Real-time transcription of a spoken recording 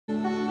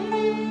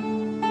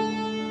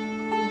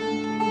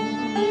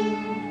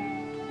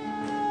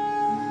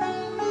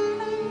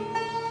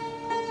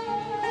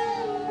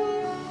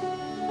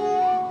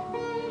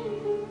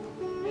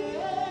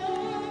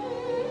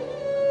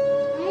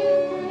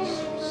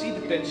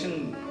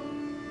tension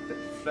that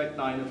fret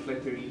 9 and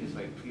fret 13 is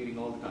like creating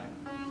all the time.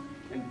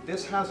 And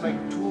this has like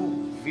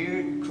two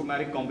weird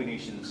chromatic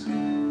combinations.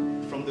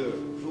 From the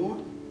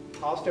root,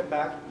 half step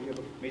back, we have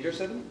a major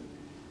 7,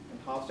 and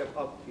half step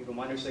up, we have a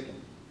minor 2nd.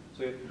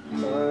 So if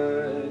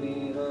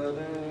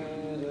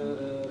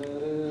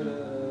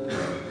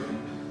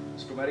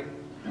it's chromatic,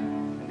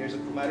 and there's a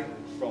chromatic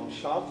from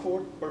sharp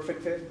 4th,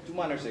 perfect 5th to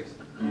minor 6th.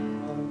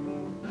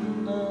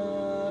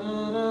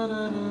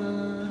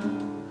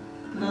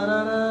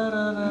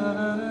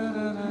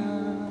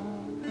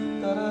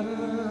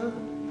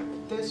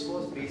 This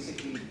was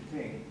basically the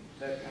thing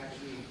that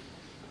actually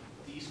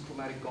these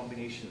chromatic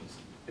combinations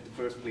at the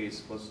first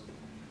place was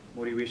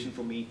motivation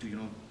for me to, you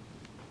know,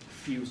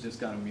 fuse this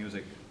kind of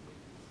music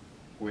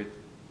with,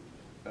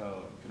 you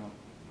know,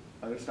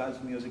 other styles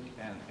of music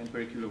and in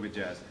particular with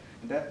jazz.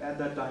 And that, at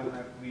that time,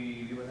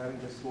 we were having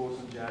this course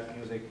on jazz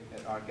music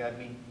at our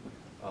academy.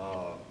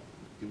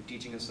 They were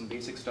teaching us some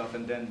basic stuff,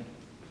 and then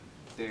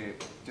they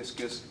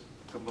discussed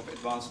a couple of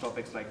advanced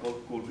topics like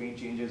Coltrane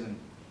changes and,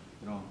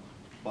 you know,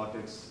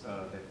 Bartek's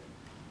that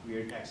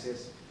weird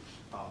axis.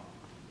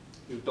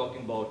 We were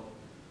talking about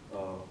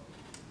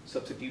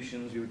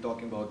substitutions. We were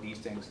talking about these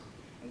things,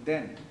 and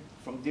then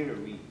from there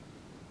we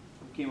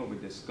came up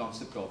with this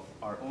concept of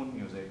our own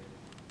music,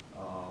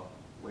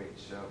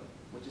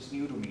 which is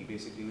new to me,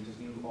 basically, which is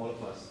new to all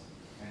of us.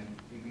 And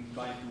we've been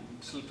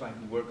still trying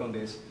to work on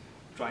this,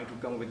 trying to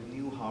come up with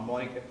new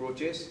harmonic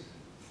approaches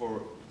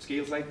for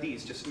scales like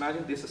these. Just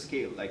imagine this a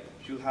scale, like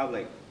you'll have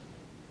like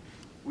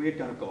weird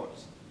kind of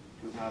chords.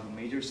 You'll have a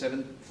major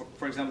 7,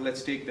 for example,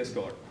 let's take this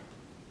chord.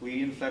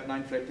 We in flat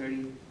 9, flat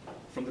 13.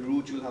 From the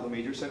root, you'll have a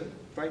major 7,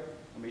 right?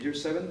 A major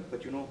 7,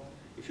 but you know,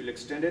 if you'll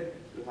extend it,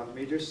 you'll have a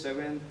major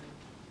 7,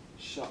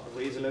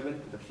 raise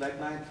 11, the flat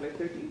 9, flat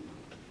 13.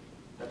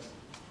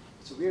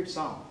 It's a weird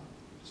sound.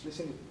 Just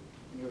listen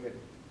in your head.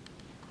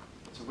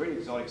 It's a very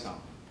exotic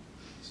sound.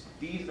 So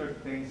these are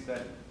things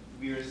that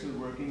we are still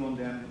working on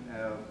them.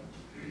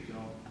 You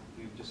know,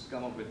 we've just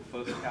come up with the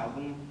first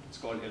album. It's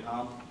called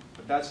Ilham,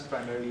 but that's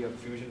primarily a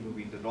fusion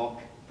between the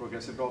rock,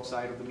 progressive rock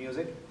side of the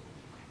music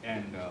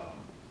and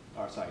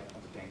our side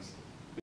of the things.